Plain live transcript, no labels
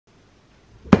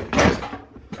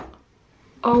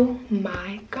Oh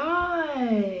my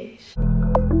gosh.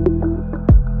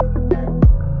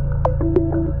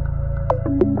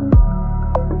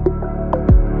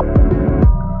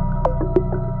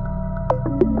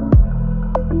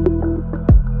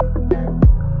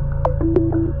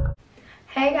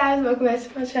 Hey guys, welcome back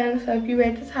to my channel. So if you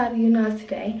read the title, you know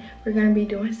today we're going to be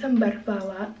doing some butterfly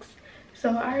locks. So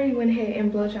I already went ahead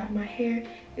and blow dried my hair.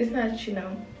 It's not, you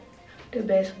know, the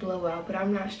best blowout, but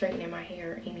I'm not straightening my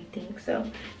hair or anything. So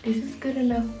this is good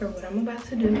enough for what I'm about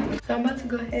to do. So I'm about to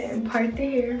go ahead and part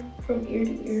the hair from ear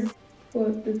to ear, or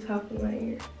the top of my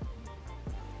ear.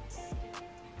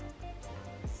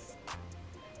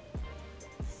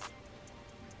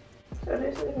 So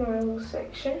this is my little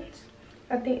sections.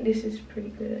 I think this is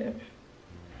pretty good.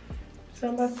 So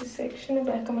I'm about to section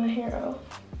the back of my hair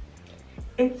off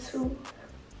into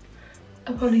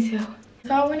a ponytail.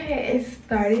 So I went ahead and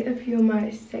started a few of my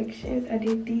sections. I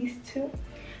did these two.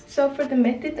 So for the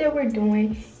method that we're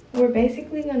doing, we're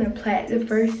basically gonna plait the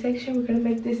first section. We're gonna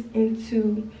make this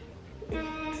into,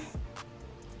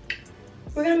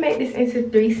 we're gonna make this into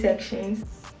 3 sections.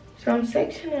 So I'm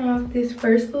sectioning off this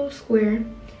first little square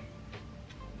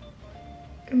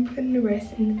and putting the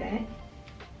rest in the back.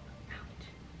 Ouch.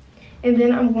 And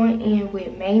then I'm going in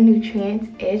with Main Nutrients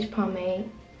Edge Pomade.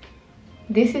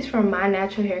 This is from my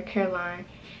natural hair care line.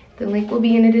 The link will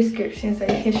be in the description so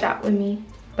you can shop with me.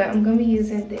 But I'm gonna be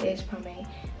using the Edge Pomade.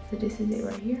 So this is it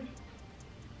right here.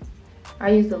 I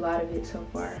used a lot of it so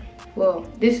far. Well,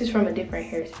 this is from a different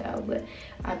hairstyle, but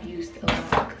I've used a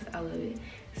lot because I love it.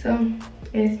 So, and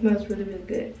it smells really, really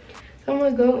good. So I'm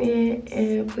gonna go in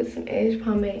and put some Edge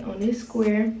Pomade on this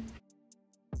square.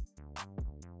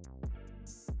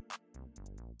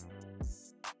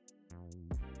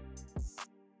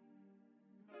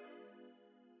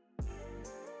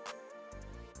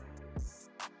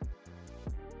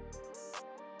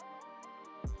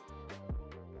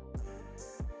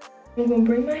 I'm gonna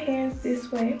bring my hands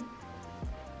this way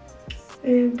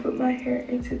and put my hair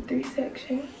into 3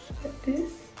 sections like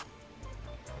this.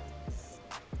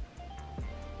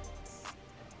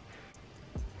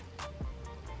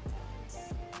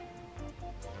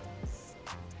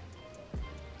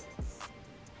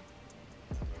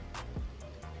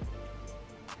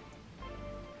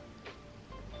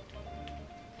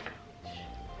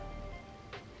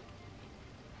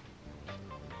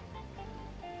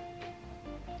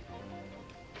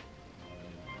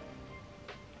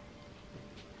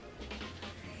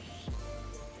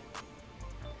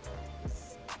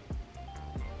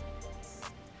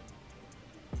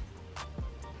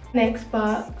 Next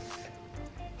box.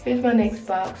 Here's my next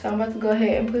box. So I'm about to go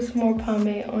ahead and put some more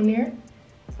pomade on there.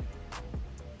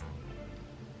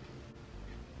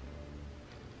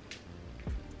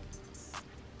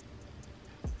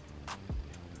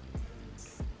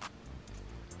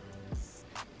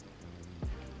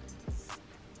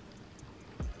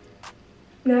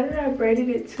 Now that I braided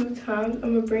it 2 times,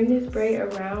 I'm gonna bring this braid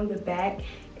around the back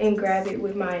and grab it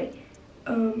with my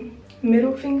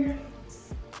middle finger.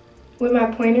 With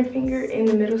my pointer finger in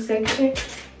the middle section,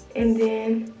 and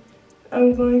then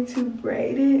I'm going to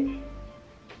braid it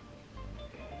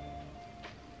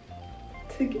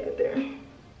together.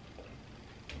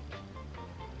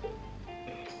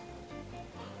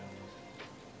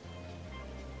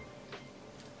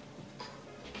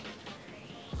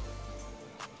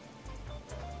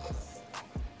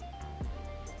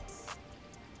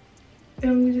 And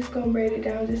I'm just gonna braid it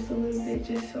down just a little bit,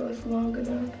 just so it's long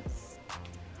enough.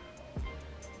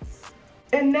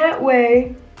 And that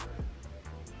way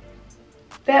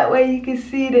you can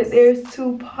see that there's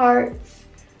 2 parts,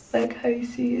 like how you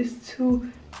see it's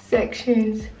 2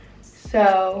 sections.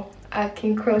 So I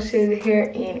can crochet the hair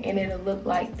in and it'll look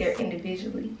like they're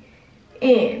individually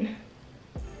in.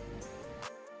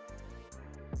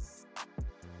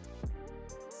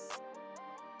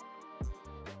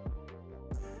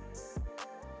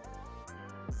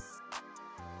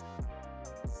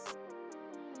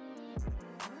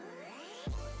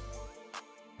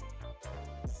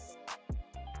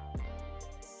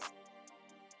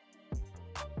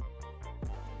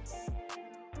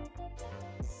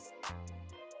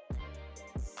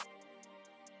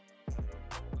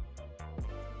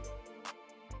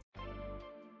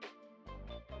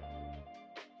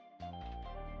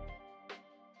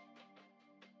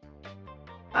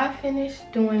 I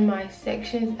finished doing my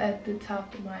sections at the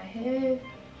top of my head.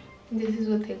 This is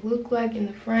what they look like in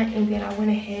the front, and then I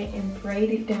went ahead and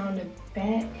braided down the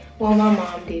back. Well, my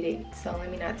mom did it, so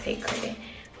let me not take credit.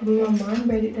 But my mom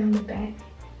braided down the back,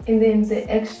 and then the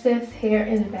excess hair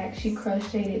in the back she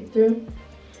crocheted through,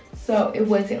 so it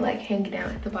wasn't like hanging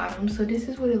down at the bottom. So this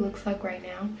is what it looks like right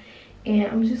now. And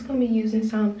I'm just gonna be using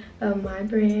some of my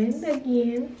brand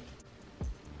again.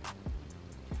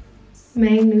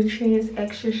 Main Nutrients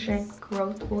Extra Strength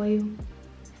Growth Oil.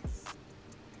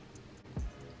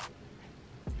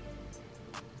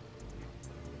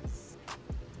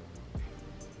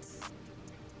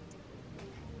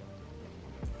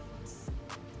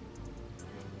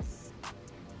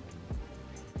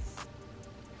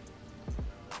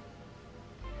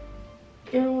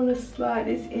 And I want to slide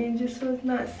this in just so it's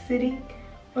not sitting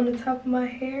on the top of my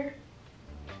hair.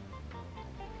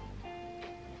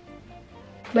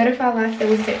 Butterfly lasso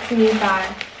was sent to me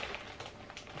by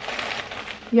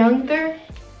Youngther.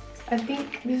 I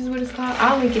think this is what it's called.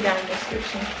 I'll link it down in the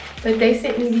description. But they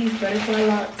sent me these butterfly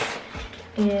locks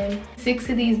and 6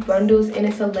 of these bundles, and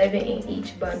it's 11 in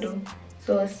each bundle.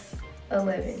 So it's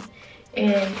 11.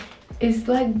 And it's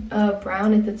like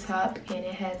brown at the top and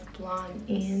it has blonde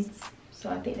ends. So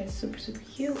I think that's super, super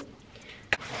cute.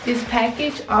 This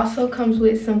package also comes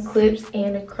with some clips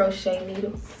and a crochet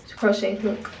needle, crochet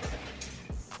hook.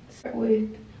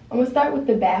 I'm gonna start with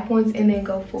the back ones and then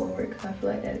go forward because I feel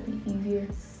like that'd be easier.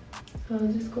 So I'll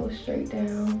just go straight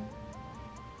down.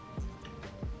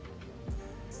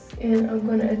 And I'm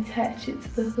gonna attach it to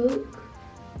the hook.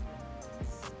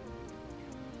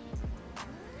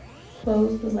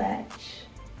 Close the latch.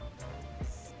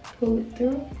 Pull it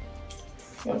through.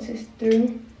 Once it's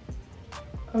through,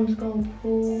 I'm just gonna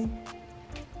pull,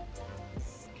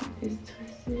 keep this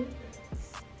twisted.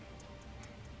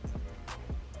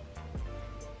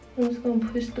 I'm just gonna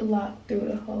push the lock through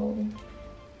the hole.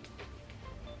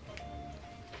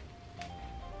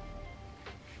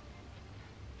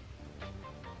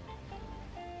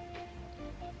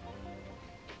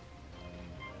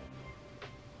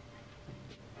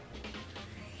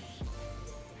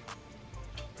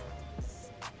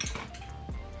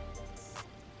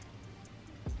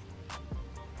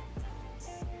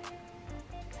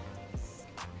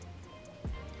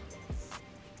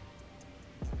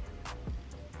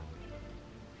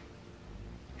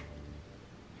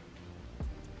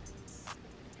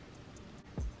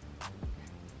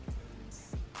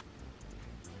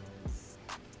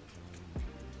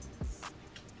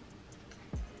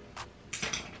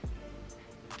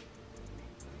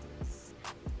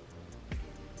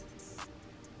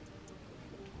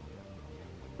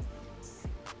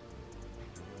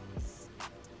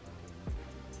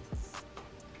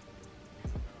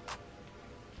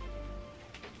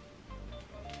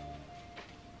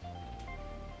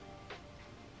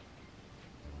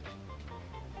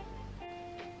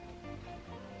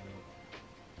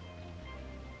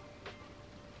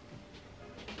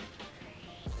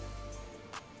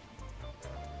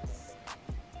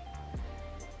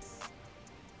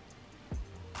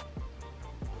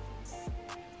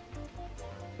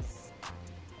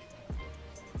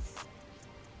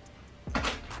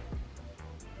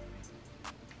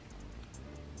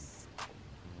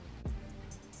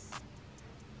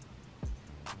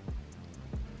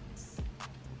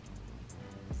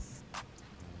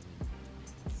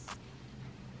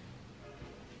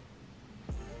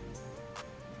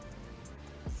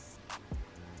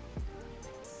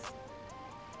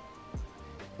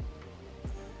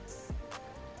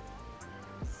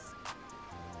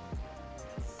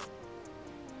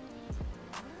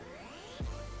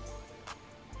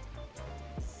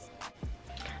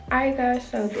 Alright guys,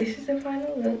 so this is the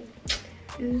final look.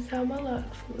 This is how my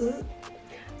locks look.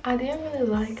 I didn't really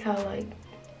like how like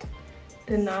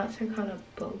the knots are kind of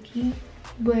bulky,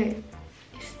 but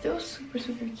it's still super,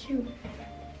 super cute.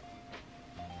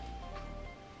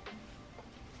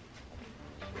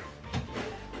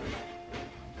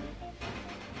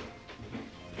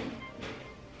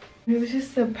 It was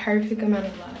just the perfect amount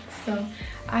of locks. So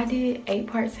I did 8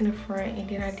 parts in the front, and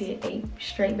then I did 8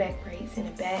 straight back braids in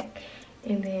the back.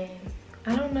 And then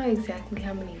I don't know exactly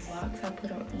how many locks I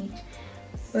put on each,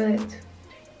 but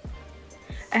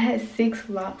I had 6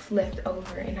 locks left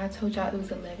over, and I told y'all it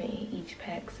was 11 in each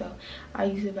pack. So I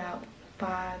used about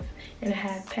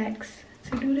 5.5 packs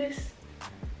to do this.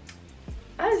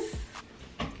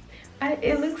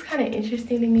 It looks kind of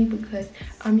interesting to me because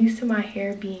I'm used to my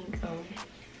hair being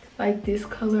like this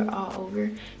color all over.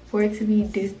 For it to be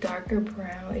this darker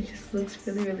brown, it just looks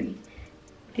really, really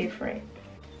different.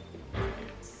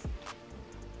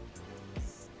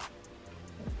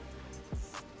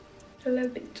 I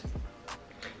love it.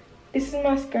 This is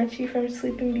my scrunchie from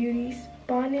Sleeping Beauty's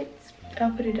Bonnets.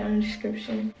 I'll put it down in the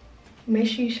description. Make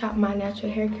sure you shop my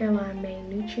natural hair care line, Main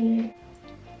Nutrient,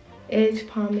 Edge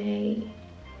Pomade,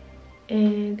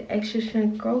 and Extra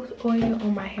Strength Growth Oil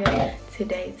on my hair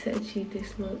today to achieve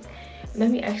this look.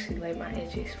 Let me actually lay my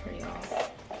edges for y'all.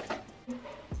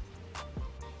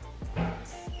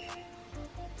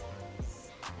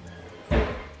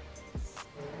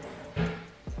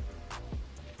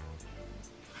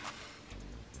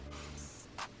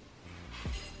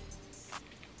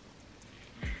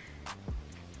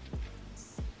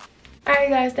 Alright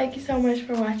guys, thank you so much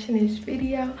for watching this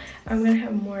video. I'm gonna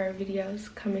have more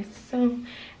videos coming soon.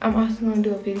 I'm also gonna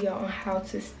do a video on how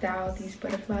to style these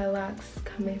butterfly locks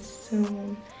coming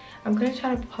soon. I'm gonna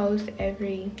try to post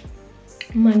every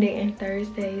Monday and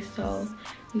Thursday, so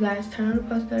you guys turn on the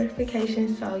post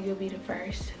notifications so you'll be the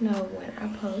first to know when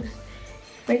I post.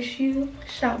 Make sure you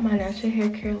shop my natural hair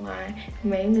care line,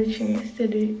 main nutrients.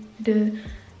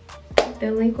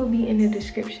 The link will be in the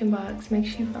description box. Make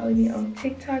sure you follow me on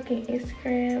TikTok and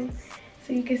Instagram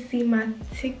so you can see my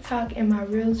TikTok and my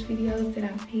Reels videos that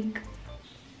I make.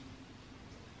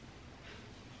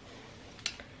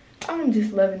 I'm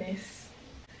just loving this.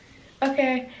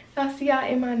 Okay, I'll see y'all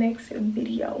in my next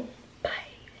video.